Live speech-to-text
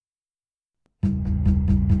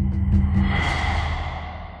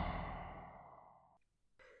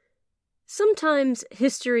Sometimes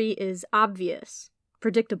history is obvious,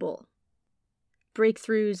 predictable.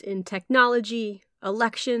 Breakthroughs in technology,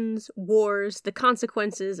 elections, wars, the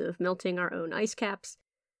consequences of melting our own ice caps.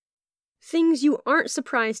 Things you aren't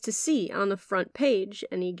surprised to see on the front page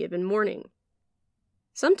any given morning.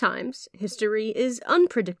 Sometimes history is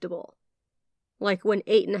unpredictable, like when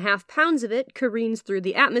 8.5 pounds of it careens through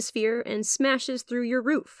the atmosphere and smashes through your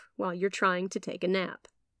roof while you're trying to take a nap.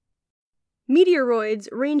 Meteoroids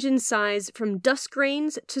range in size from dust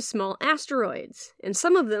grains to small asteroids, and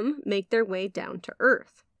some of them make their way down to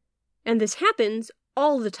Earth. And this happens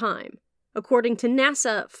all the time. According to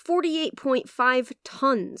NASA, 48.5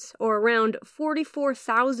 tons, or around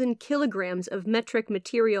 44,000 kilograms of metric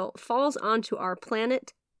material falls onto our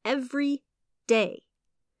planet every day.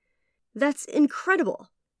 That's incredible.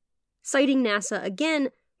 Citing NASA again,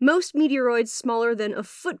 most meteoroids smaller than a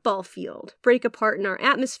football field break apart in our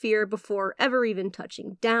atmosphere before ever even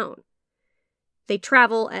touching down. They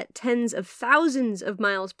travel at tens of thousands of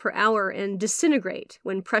miles per hour and disintegrate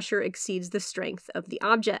when pressure exceeds the strength of the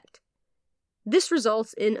object. This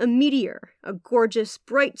results in a meteor, a gorgeous,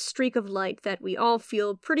 bright streak of light that we all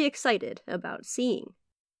feel pretty excited about seeing.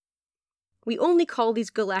 We only call these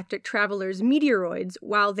galactic travelers meteoroids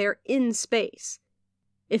while they're in space.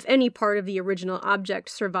 If any part of the original object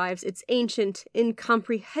survives its ancient,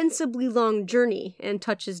 incomprehensibly long journey and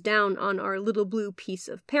touches down on our little blue piece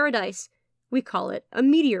of paradise, we call it a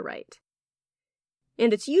meteorite.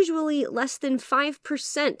 And it's usually less than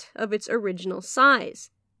 5% of its original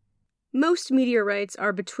size. Most meteorites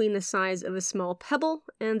are between the size of a small pebble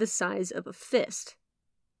and the size of a fist.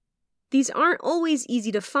 These aren't always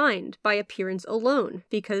easy to find by appearance alone,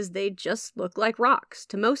 because they just look like rocks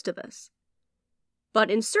to most of us. But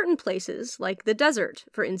in certain places, like the desert,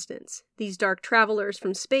 for instance, these dark travelers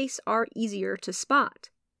from space are easier to spot.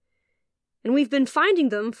 And we've been finding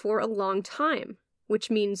them for a long time, which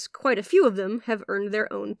means quite a few of them have earned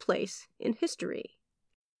their own place in history.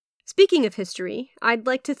 Speaking of history, I'd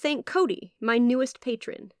like to thank Cody, my newest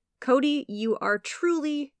patron. Cody, you are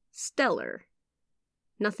truly stellar.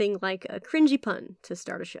 Nothing like a cringy pun to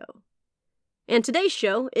start a show. And today's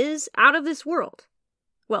show is out of this world.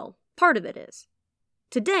 Well, part of it is.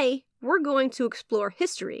 Today, we're going to explore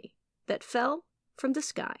history that fell from the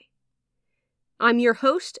sky. I'm your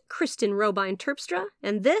host, Kristen Robine Terpstra,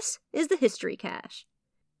 and this is the History Cache.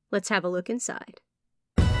 Let's have a look inside.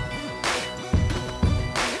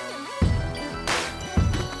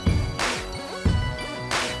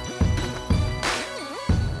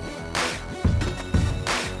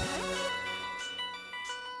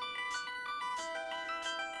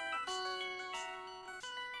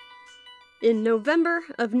 In November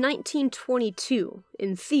of 1922,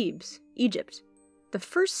 in Thebes, Egypt, the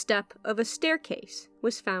first step of a staircase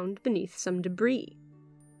was found beneath some debris.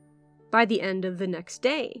 By the end of the next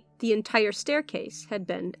day, the entire staircase had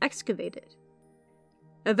been excavated.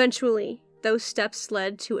 Eventually, those steps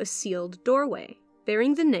led to a sealed doorway,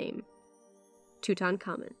 bearing the name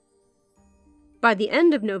Tutankhamun. By the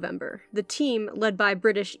end of November, the team, led by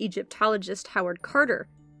British Egyptologist Howard Carter,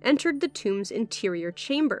 entered the tomb's interior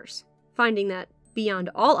chambers, finding that, beyond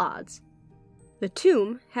all odds, the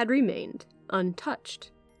tomb had remained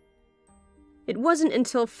untouched. It wasn't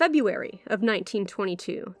until February of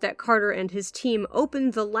 1922 that Carter and his team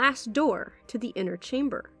opened the last door to the inner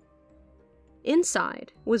chamber.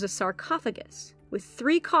 Inside was a sarcophagus with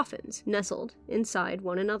 3 coffins nestled inside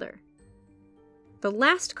one another. The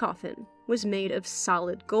last coffin was made of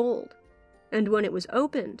solid gold, and when it was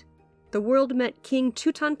opened, the world met King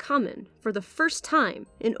Tutankhamun for the first time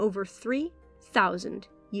in over 3,000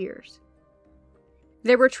 years.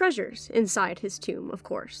 There were treasures inside his tomb, of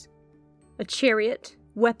course. A chariot,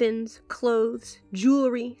 weapons, clothes,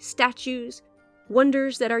 jewelry, statues,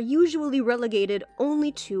 wonders that are usually relegated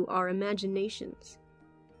only to our imaginations.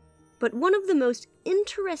 But one of the most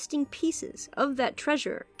interesting pieces of that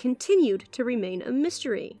treasure continued to remain a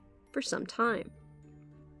mystery for some time.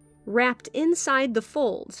 Wrapped inside the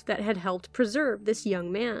folds that had helped preserve this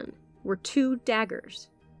young man were 2 daggers.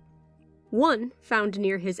 One, found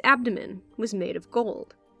near his abdomen, was made of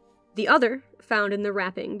gold. The other, found in the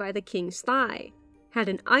wrapping by the king's thigh, had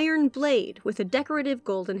an iron blade with a decorative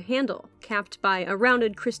golden handle capped by a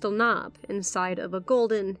rounded crystal knob inside of a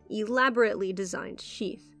golden, elaborately designed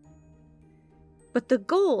sheath. But the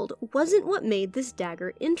gold wasn't what made this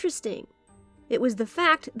dagger interesting. It was the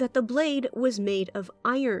fact that the blade was made of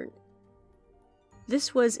iron.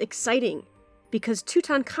 This was exciting, because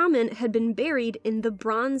Tutankhamun had been buried in the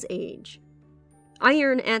Bronze Age.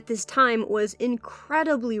 Iron at this time was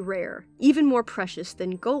incredibly rare, even more precious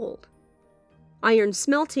than gold. Iron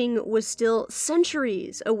smelting was still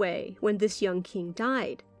centuries away when this young king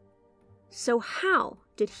died. So how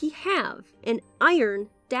did he have an iron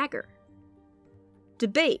dagger?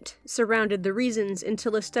 Debate surrounded the reasons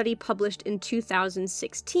until a study published in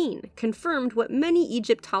 2016 confirmed what many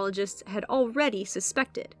Egyptologists had already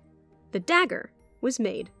suspected. The dagger was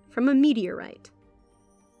made from a meteorite.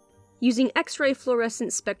 Using X-ray fluorescent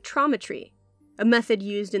spectrometry, a method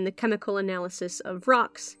used in the chemical analysis of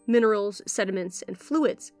rocks, minerals, sediments, and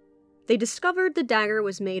fluids, they discovered the dagger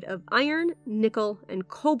was made of iron, nickel, and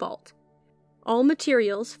cobalt, all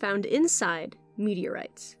materials found inside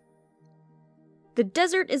meteorites. The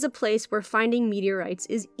desert is a place where finding meteorites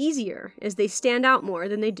is easier, as they stand out more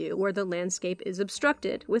than they do where the landscape is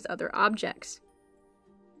obstructed with other objects.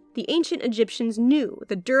 The ancient Egyptians knew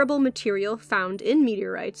the durable material found in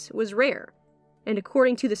meteorites was rare, and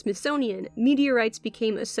according to the Smithsonian, meteorites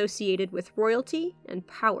became associated with royalty and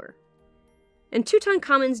power. And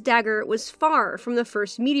Tutankhamun's dagger was far from the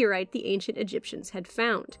first meteorite the ancient Egyptians had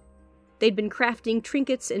found. They'd been crafting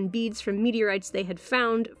trinkets and beads from meteorites they had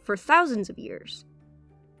found for thousands of years.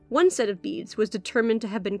 One set of beads was determined to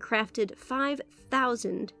have been crafted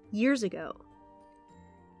 5,000 years ago.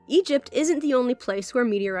 Egypt isn't the only place where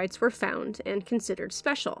meteorites were found and considered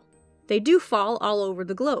special. They do fall all over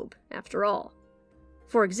the globe, after all.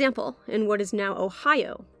 For example, in what is now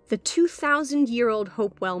Ohio, the 2,000-year-old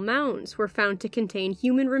Hopewell Mounds were found to contain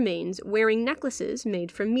human remains wearing necklaces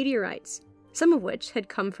made from meteorites, some of which had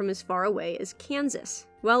come from as far away as Kansas,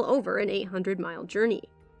 well over an 800-mile journey.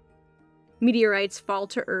 Meteorites fall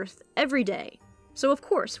to Earth every day, so of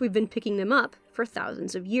course we've been picking them up for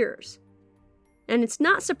thousands of years. And it's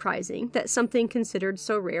not surprising that something considered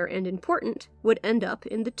so rare and important would end up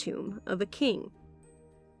in the tomb of a king.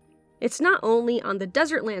 It's not only on the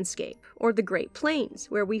desert landscape or the Great Plains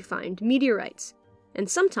where we find meteorites, and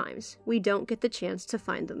sometimes we don't get the chance to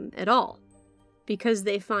find them at all, because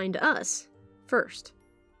they find us first.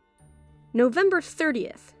 November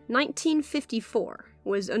 30th, 1954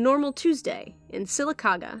 was a normal Tuesday in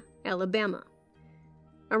Sylacauga, Alabama.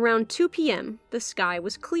 Around 2 p.m., the sky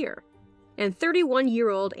was clear, and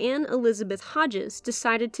 31-year-old Ann Elizabeth Hodges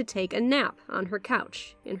decided to take a nap on her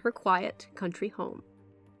couch in her quiet country home.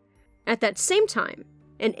 At that same time,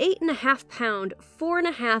 an 8.5-pound,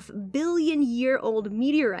 4.5 billion-year-old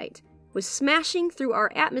meteorite was smashing through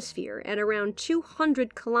our atmosphere at around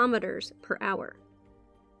 200 kilometers per hour.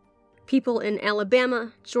 People in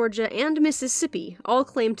Alabama, Georgia, and Mississippi all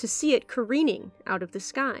claimed to see it careening out of the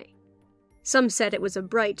sky. Some said it was a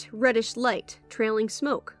bright, reddish light trailing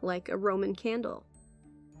smoke like a Roman candle.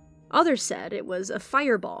 Others said it was a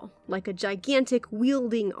fireball, like a gigantic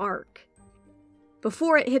wielding arc.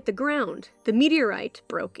 Before it hit the ground, the meteorite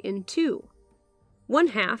broke in two. One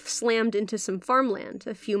half slammed into some farmland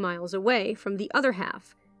a few miles away from the other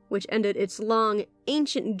half, which ended its long,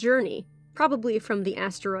 ancient journey, probably from the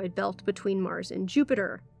asteroid belt between Mars and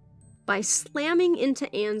Jupiter, by slamming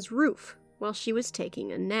into Ann's roof while she was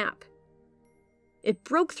taking a nap. It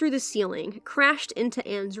broke through the ceiling, crashed into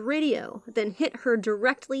Ann's radio, then hit her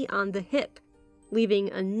directly on the hip, leaving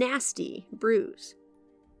a nasty bruise.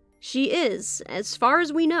 She is, as far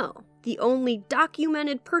as we know, the only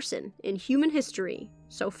documented person in human history,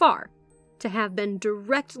 so far, to have been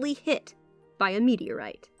directly hit by a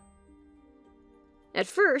meteorite. At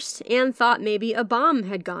first, Ann thought maybe a bomb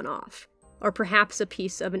had gone off, or perhaps a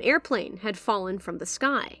piece of an airplane had fallen from the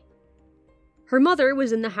sky. Her mother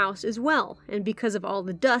was in the house as well, and because of all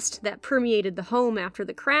the dust that permeated the home after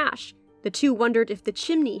the crash, the two wondered if the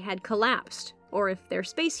chimney had collapsed, or if their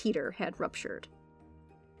space heater had ruptured.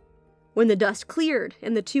 When the dust cleared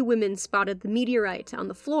and the two women spotted the meteorite on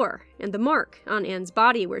the floor and the mark on Ann's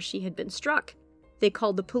body where she had been struck, they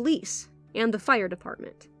called the police and the fire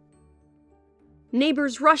department.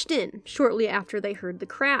 Neighbors rushed in shortly after they heard the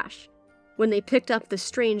crash. When they picked up the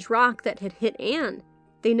strange rock that had hit Ann,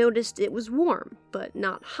 they noticed it was warm, but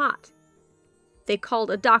not hot. They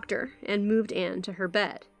called a doctor and moved Ann to her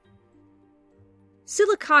bed.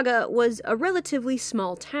 Sylacauga was a relatively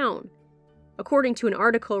small town. According to an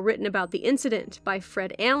article written about the incident by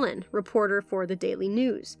Fred Allen, reporter for the Daily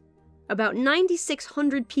News, about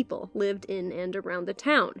 9,600 people lived in and around the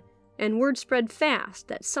town, and word spread fast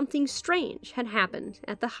that something strange had happened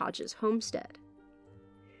at the Hodges homestead.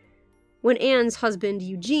 When Ann's husband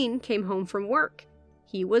Eugene came home from work,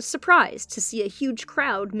 he was surprised to see a huge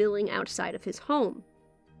crowd milling outside of his home.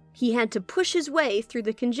 He had to push his way through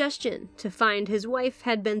the congestion to find his wife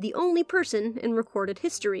had been the only person in recorded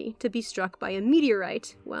history to be struck by a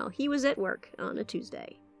meteorite while he was at work on a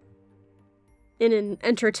Tuesday. In an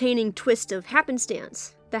entertaining twist of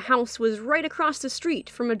happenstance, The house was right across the street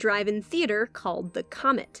from a drive-in theater called the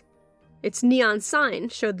Comet. Its neon sign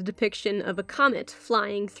showed the depiction of a comet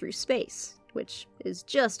flying through space, which is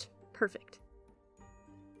just perfect.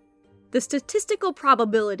 The statistical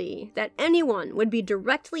probability that anyone would be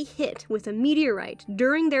directly hit with a meteorite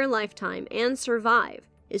during their lifetime and survive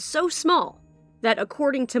is so small that,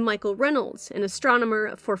 according to Michael Reynolds, an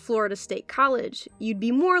astronomer for Florida State College, you'd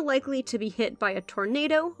be more likely to be hit by a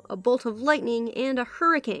tornado, a bolt of lightning, and a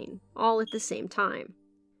hurricane, all at the same time.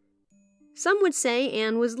 Some would say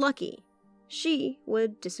Anne was lucky. She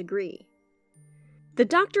would disagree. The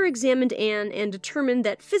doctor examined Anne and determined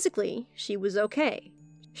that physically she was okay.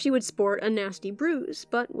 She would sport a nasty bruise,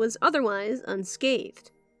 but was otherwise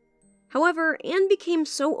unscathed. However, Anne became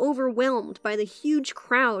so overwhelmed by the huge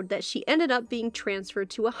crowd that she ended up being transferred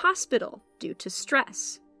to a hospital due to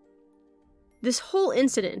stress. This whole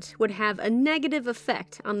incident would have a negative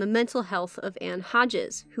effect on the mental health of Ann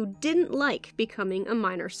Hodges, who didn't like becoming a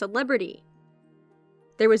minor celebrity.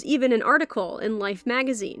 There was even an article in Life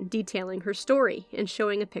magazine detailing her story and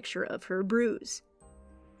showing a picture of her bruise.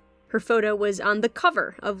 Her photo was on the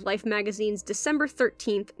cover of Life magazine's December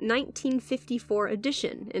 13th, 1954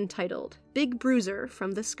 edition, entitled "Big Bruiser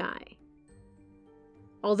from the Sky."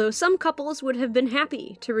 Although some couples would have been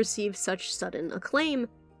happy to receive such sudden acclaim,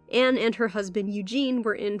 Anne and her husband Eugene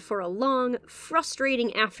were in for a long,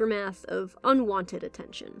 frustrating aftermath of unwanted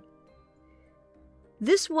attention.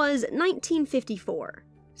 This was 1954,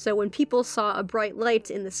 so when people saw a bright light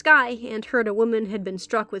in the sky and heard a woman had been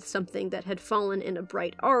struck with something that had fallen in a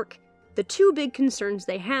bright arc, the two big concerns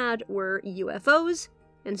they had were UFOs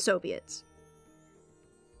and Soviets.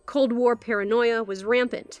 Cold War paranoia was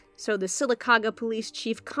rampant, so the Sylacauga police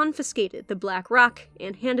chief confiscated the black rock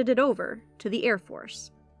and handed it over to the Air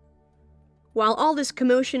Force. While all this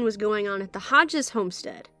commotion was going on at the Hodges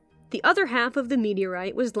homestead, the other half of the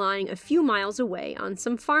meteorite was lying a few miles away on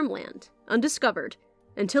some farmland, undiscovered,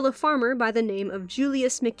 until a farmer by the name of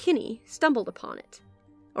Julius McKinney stumbled upon it.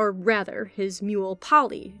 Or rather, his mule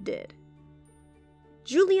Polly did.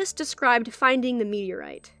 Julius described finding the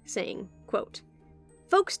meteorite, saying, quote,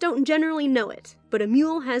 "Folks don't generally know it, but a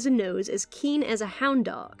mule has a nose as keen as a hound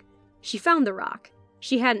dog. She found the rock.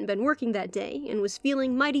 She hadn't been working that day and was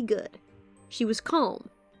feeling mighty good. She was calm.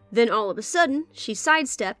 Then all of a sudden, she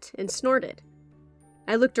sidestepped and snorted.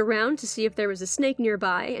 I looked around to see if there was a snake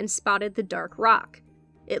nearby and spotted the dark rock.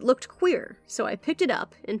 It looked queer, so I picked it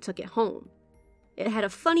up and took it home. It had a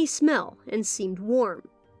funny smell and seemed warm.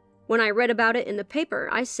 When I read about it in the paper,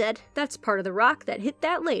 I said, that's part of the rock that hit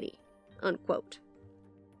that lady." Unquote.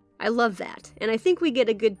 I love that, and I think we get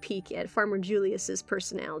a good peek at Farmer Julius's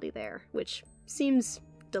personality there, which seems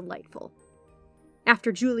delightful.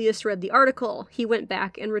 After Julius read the article, he went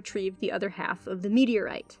back and retrieved the other half of the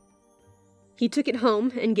meteorite. He took it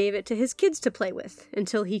home and gave it to his kids to play with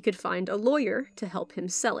until he could find a lawyer to help him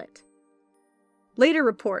sell it. Later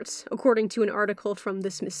reports, according to an article from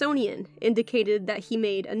the Smithsonian, indicated that he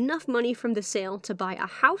made enough money from the sale to buy a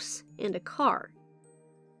house and a car.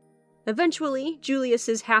 Eventually,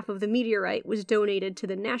 Julius's half of the meteorite was donated to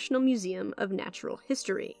the National Museum of Natural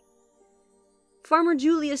History. Farmer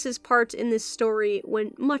Julius's part in this story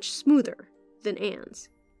went much smoother than Anne's.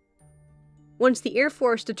 Once the Air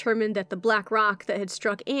Force determined that the black rock that had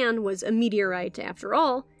struck Anne was a meteorite after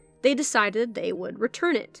all, they decided they would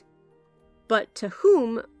return it. But to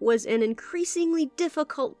whom was an increasingly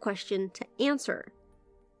difficult question to answer.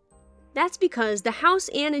 That's because the house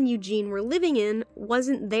Anne and Eugene were living in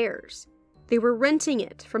wasn't theirs. They were renting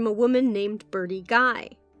it from a woman named Bertie Guy,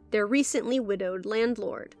 their recently widowed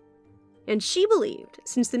landlord. And she believed,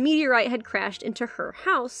 since the meteorite had crashed into her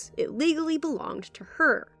house, it legally belonged to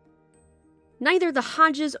her. Neither the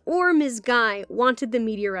Hodges or Ms. Guy wanted the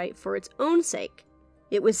meteorite for its own sake.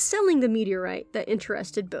 It was selling the meteorite that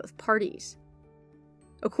interested both parties.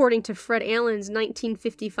 According to Fred Allen's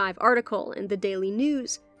 1955 article in the Daily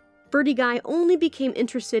News, Bertie Guy only became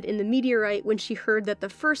interested in the meteorite when she heard that the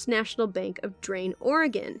First National Bank of Drain,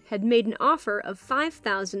 Oregon had made an offer of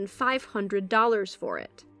 $5,500 for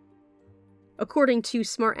it. According to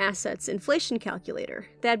Smart Assets inflation calculator,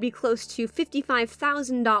 that'd be close to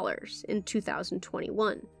 $55,000 in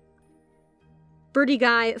 2021. Bertie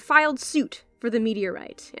Guy filed suit for the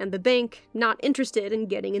meteorite, and the bank, not interested in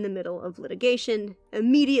getting in the middle of litigation,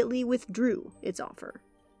 immediately withdrew its offer.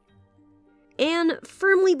 Anne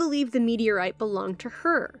firmly believed the meteorite belonged to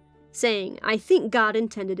her, saying, "I think God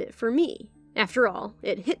intended it for me. After all,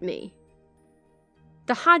 it hit me."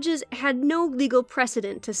 The Hodges had no legal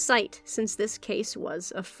precedent to cite since this case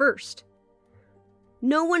was a first.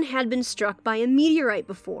 No one had been struck by a meteorite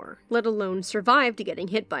before, let alone survived getting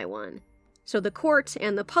hit by one. so the court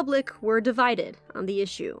and the public were divided on the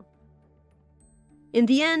issue. In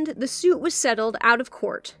the end, the suit was settled out of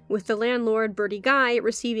court, with the landlord Bertie Guy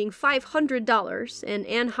receiving $500 and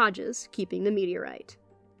Ann Hodges keeping the meteorite.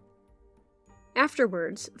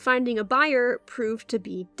 Afterwards, finding a buyer proved to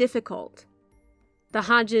be difficult. The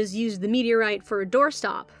Hodges used the meteorite for a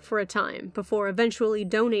doorstop for a time before eventually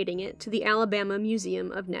donating it to the Alabama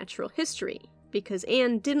Museum of Natural History, because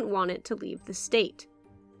Ann didn't want it to leave the state.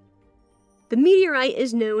 The meteorite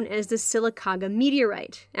is known as the Sylacauga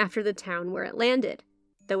meteorite, after the town where it landed,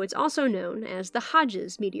 though it's also known as the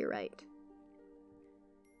Hodges meteorite.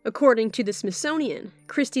 According to the Smithsonian,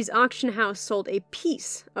 Christie's auction house sold a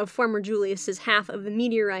piece of Farmer Julius's half of the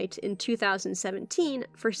meteorite in 2017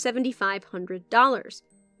 for $7,500,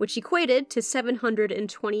 which equated to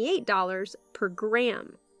 $728 per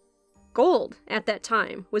gram. Gold, at that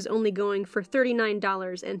time, was only going for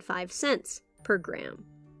 $39.05 per gram.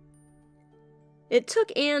 It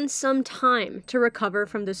took Ann some time to recover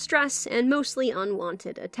from the stress and mostly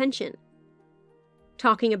unwanted attention.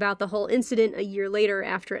 Talking about the whole incident a year later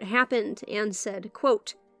after it happened, Ann said,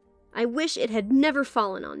 quote, "I wish it had never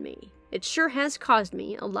fallen on me. It sure has caused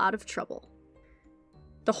me a lot of trouble."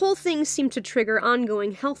 The whole thing seemed to trigger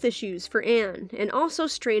ongoing health issues for Ann, and also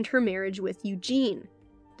strained her marriage with Eugene.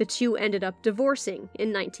 The two ended up divorcing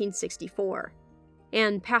in 1964.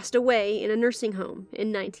 Ann passed away in a nursing home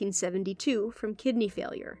in 1972 from kidney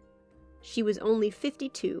failure. She was only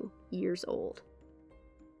 52 years old.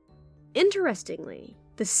 Interestingly,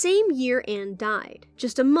 the same year Ann died,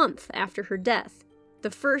 just a month after her death, the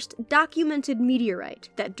first documented meteorite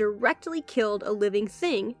that directly killed a living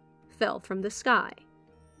thing fell from the sky.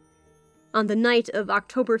 On the night of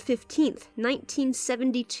October 15th,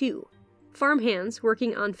 1972, farmhands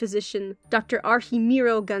working on physician Dr.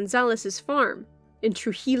 Argimiro Gonzalez's farm in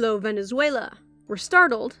Trujillo, Venezuela, were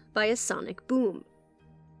startled by a sonic boom.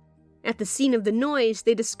 At the scene of the noise,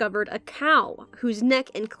 they discovered a cow whose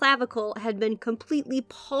neck and clavicle had been completely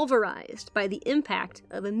pulverized by the impact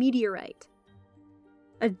of a meteorite.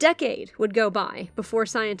 A decade would go by before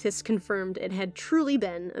scientists confirmed it had truly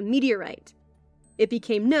been a meteorite. It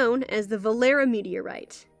became known as the Valera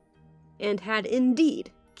meteorite, and had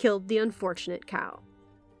indeed killed the unfortunate cow.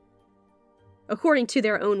 According to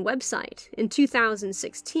their own website, in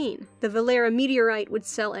 2016, the Valera meteorite would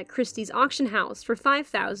sell at Christie's auction house for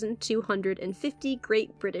 5,250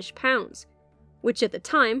 Great British pounds, which at the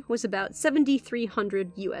time was about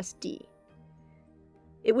 7,300 USD.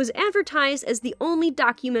 It was advertised as the only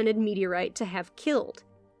documented meteorite to have killed,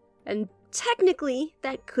 and technically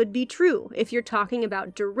that could be true if you're talking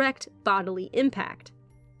about direct bodily impact.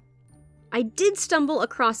 I did stumble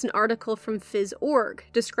across an article from Phys.org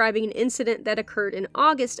describing an incident that occurred in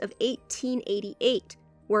August of 1888,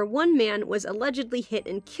 where one man was allegedly hit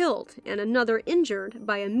and killed, and another injured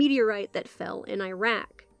by a meteorite that fell in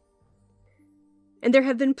Iraq. And there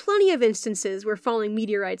have been plenty of instances where falling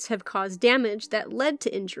meteorites have caused damage that led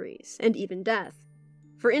to injuries, and even death.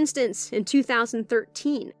 For instance, in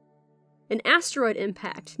 2013, an asteroid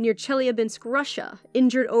impact near Chelyabinsk, Russia,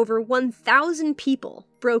 injured over 1,000 people,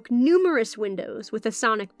 broke numerous windows with a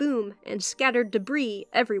sonic boom, and scattered debris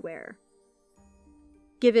everywhere.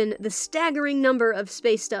 Given the staggering number of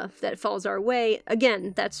space stuff that falls our way,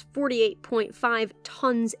 again, that's 48.5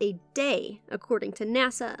 tons a day, according to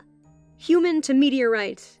NASA, human to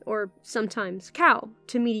meteorite, or sometimes cow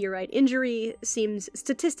to meteorite injury seems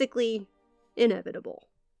statistically inevitable.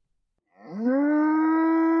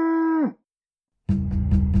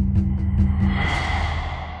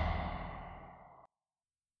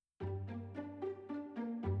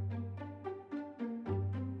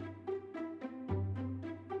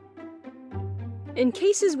 In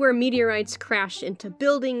cases where meteorites crash into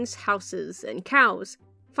buildings, houses, and cows,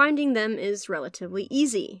 finding them is relatively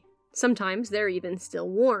easy. Sometimes they're even still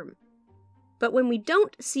warm. But when we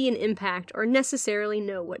don't see an impact or necessarily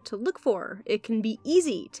know what to look for, it can be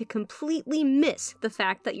easy to completely miss the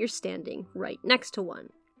fact that you're standing right next to one.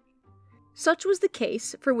 Such was the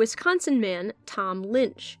case for Wisconsin man Tom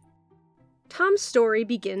Lynch. Tom's story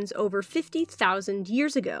begins over 50,000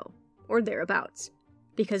 years ago, or thereabouts,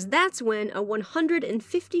 because that's when a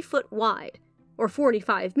 150-foot wide, or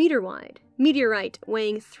 45-meter wide, meteorite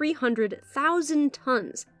weighing 300,000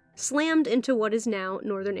 tons slammed into what is now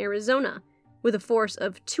northern Arizona, with a force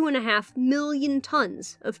of 2.5 million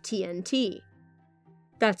tons of TNT.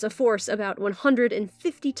 That's a force about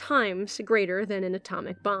 150 times greater than an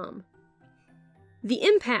atomic bomb. The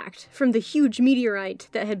impact from the huge meteorite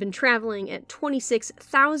that had been traveling at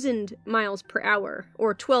 26,000 miles per hour,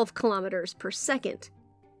 or 12 kilometers per second,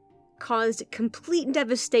 caused complete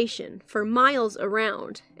devastation for miles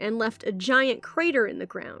around and left a giant crater in the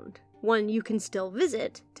ground, one you can still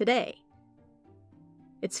visit today.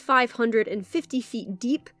 It's 550 feet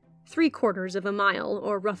deep, 3/4 of a mile,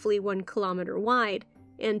 or roughly 1 kilometer wide,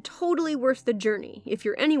 and totally worth the journey if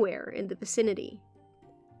you're anywhere in the vicinity.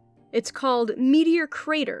 It's called Meteor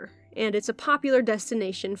Crater, and it's a popular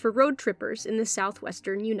destination for road trippers in the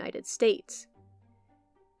southwestern United States.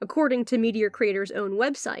 According to Meteor Crater's own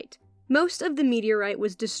website, most of the meteorite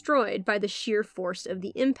was destroyed by the sheer force of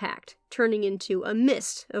the impact, turning into a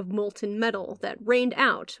mist of molten metal that rained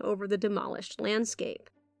out over the demolished landscape.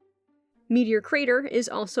 Meteor Crater is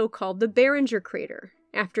also called the Barringer Crater,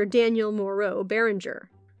 after Daniel Moreau Barringer,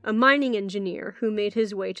 a mining engineer who made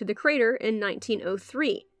his way to the crater in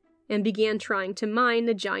 1903 and began trying to mine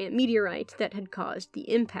the giant meteorite that had caused the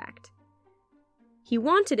impact. He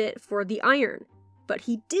wanted it for the iron, but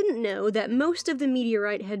he didn't know that most of the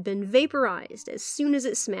meteorite had been vaporized as soon as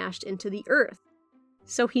it smashed into the earth.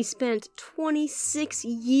 So he spent 26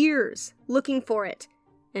 years looking for it,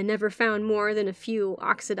 and never found more than a few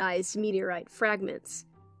oxidized meteorite fragments.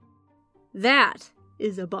 That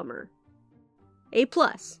is a bummer. A+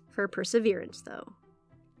 for perseverance, though.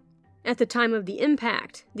 At the time of the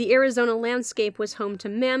impact, the Arizona landscape was home to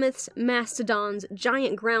mammoths, mastodons,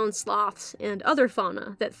 giant ground sloths, and other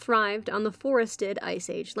fauna that thrived on the forested Ice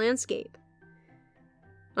Age landscape.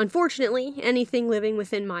 Unfortunately, anything living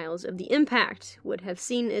within miles of the impact would have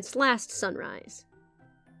seen its last sunrise.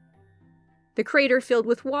 The crater filled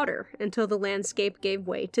with water until the landscape gave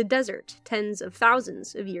way to desert tens of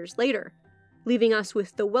thousands of years later, leaving us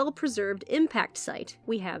with the well-preserved impact site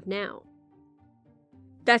we have now.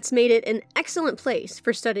 That's made it an excellent place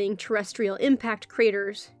for studying terrestrial impact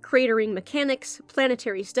craters, cratering mechanics,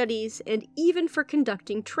 planetary studies, and even for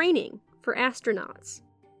conducting training for astronauts.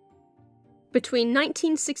 Between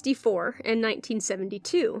 1964 and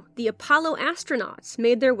 1972, the Apollo astronauts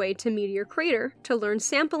made their way to Meteor Crater to learn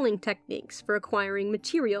sampling techniques for acquiring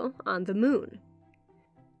material on the moon.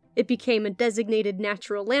 It became a designated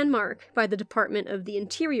natural landmark by the Department of the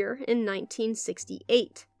Interior in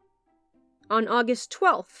 1968. On August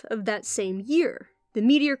 12th of that same year, the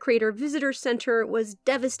Meteor Crater Visitor Center was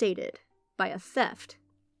devastated by a theft.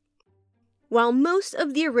 While most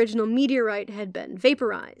of the original meteorite had been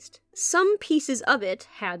vaporized, some pieces of it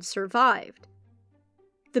had survived.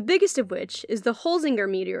 The biggest of which is the Holzinger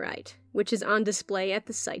meteorite, which is on display at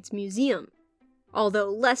the site's museum. Although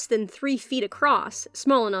less than 3 feet across,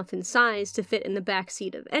 small enough in size to fit in the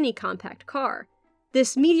backseat of any compact car,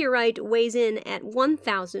 this meteorite weighs in at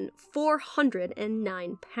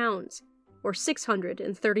 1,409 pounds, or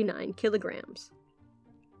 639 kilograms.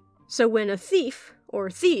 So when a thief, or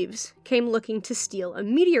thieves, came looking to steal a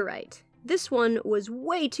meteorite, this one was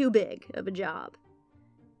way too big of a job.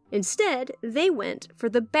 Instead, they went for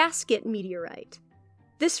the basket meteorite.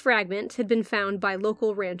 This fragment had been found by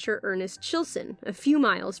local rancher Ernest Chilson a few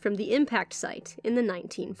miles from the impact site in the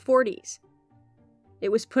 1940s.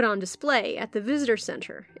 It was put on display at the visitor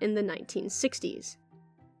center in the 1960s.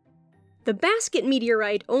 The basket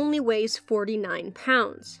meteorite only weighs 49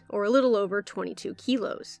 pounds, or a little over 22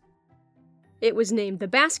 kilos. It was named the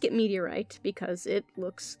basket meteorite because it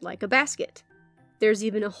looks like a basket. There's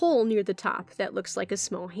even a hole near the top that looks like a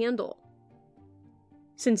small handle.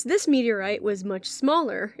 Since this meteorite was much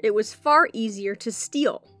smaller, it was far easier to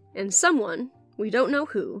steal, and someone, we don't know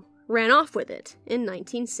who, ran off with it in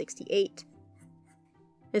 1968.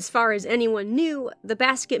 As far as anyone knew, the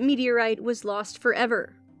basket meteorite was lost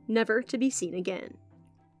forever, never to be seen again.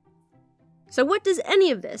 So what does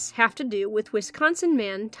any of this have to do with Wisconsin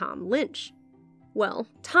man Tom Lynch? Well,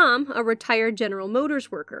 Tom, a retired General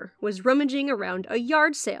Motors worker, was rummaging around a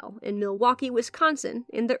yard sale in Milwaukee, Wisconsin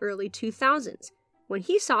in the early 2000s when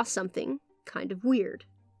he saw something kind of weird.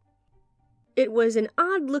 It was an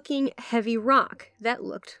odd-looking heavy rock that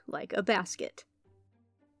looked like a basket.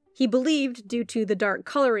 He believed, due to the dark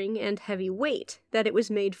coloring and heavy weight, that it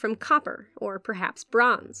was made from copper or perhaps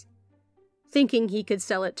bronze. Thinking he could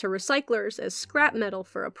sell it to recyclers as scrap metal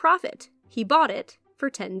for a profit, he bought it for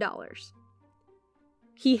 $10.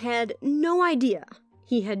 He had no idea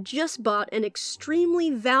he had just bought an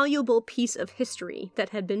extremely valuable piece of history that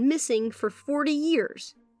had been missing for 40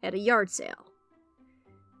 years at a yard sale.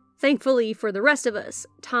 Thankfully for the rest of us,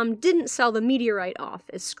 Tom didn't sell the meteorite off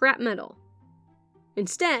as scrap metal.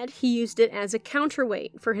 Instead, he used it as a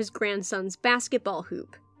counterweight for his grandson's basketball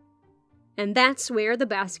hoop. And that's where the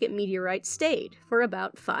basket meteorite stayed for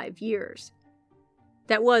about 5 years.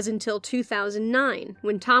 That was until 2009,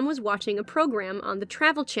 when Tom was watching a program on the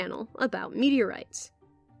Travel Channel about meteorites.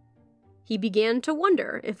 He began to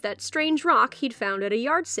wonder if that strange rock he'd found at a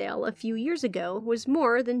yard sale a few years ago was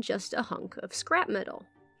more than just a hunk of scrap metal.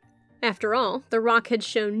 After all, the rock had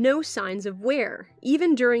shown no signs of wear,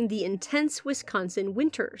 even during the intense Wisconsin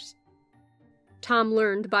winters. Tom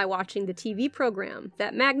learned by watching the TV program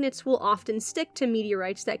that magnets will often stick to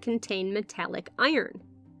meteorites that contain metallic iron,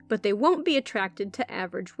 but they won't be attracted to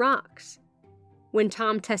average rocks. When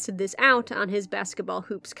Tom tested this out on his basketball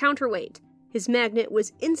hoop's counterweight, his magnet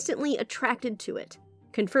was instantly attracted to it,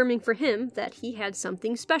 confirming for him that he had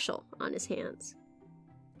something special on his hands.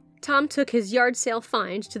 Tom took his yard sale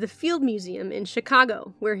find to the Field Museum in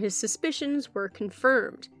Chicago, where his suspicions were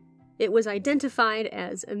confirmed. It was identified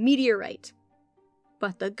as a meteorite.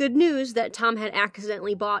 But the good news that Tom had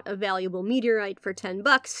accidentally bought a valuable meteorite for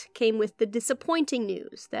 $10 came with the disappointing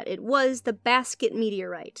news that it was the basket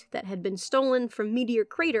meteorite that had been stolen from Meteor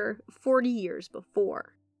Crater 40 years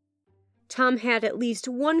before. Tom had at least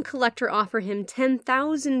one collector offer him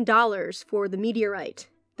 $10,000 for the meteorite,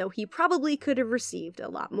 though he probably could have received a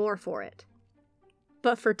lot more for it.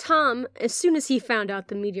 But for Tom, as soon as he found out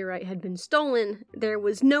the meteorite had been stolen, there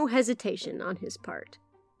was no hesitation on his part.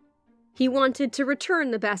 He wanted to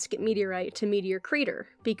return the basket meteorite to Meteor Crater,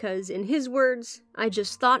 because, in his words, "I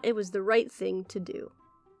just thought it was the right thing to do."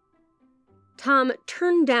 Tom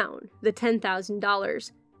turned down the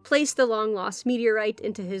 $10,000, placed the long-lost meteorite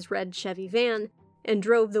into his red Chevy van, and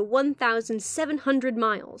drove the 1,700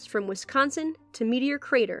 miles from Wisconsin to Meteor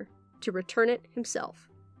Crater to return it himself.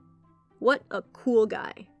 What a cool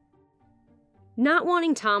guy. Not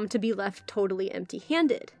wanting Tom to be left totally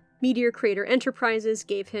empty-handed, Meteor Crater Enterprises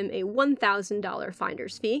gave him a $1,000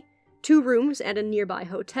 finder's fee, 2 rooms at a nearby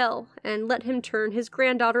hotel, and let him turn his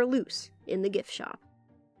granddaughter loose in the gift shop.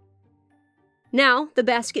 Now, the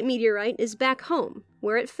basket meteorite is back home,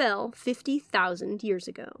 where it fell 50,000 years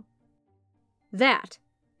ago. That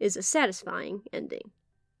is a satisfying ending.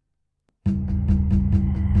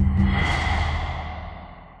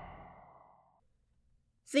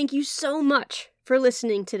 Thank you so much for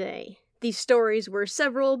listening today. These stories were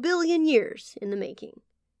several billion years in the making.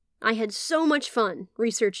 I had so much fun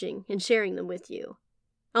researching and sharing them with you.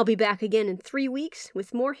 I'll be back again in 3 weeks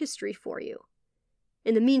with more history for you.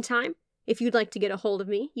 In the meantime, if you'd like to get a hold of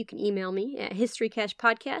me, you can email me at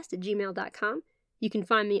historycashpodcast@gmail.com. You can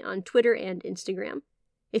find me on Twitter and Instagram.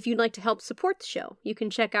 If you'd like to help support the show, you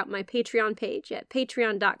can check out my Patreon page at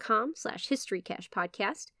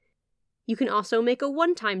patreon.com/historycashpodcast. You can also make a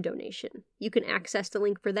one-time donation. You can access the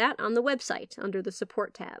link for that on the website under the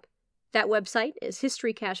Support tab. That website is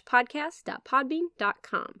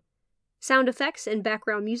historycashpodcast.podbean.com. Sound effects and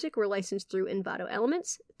background music were licensed through Envato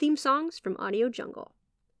Elements, theme songs from Audio Jungle.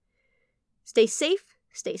 Stay safe,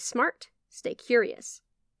 stay smart, stay curious,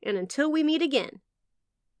 and until we meet again,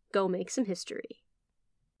 go make some history.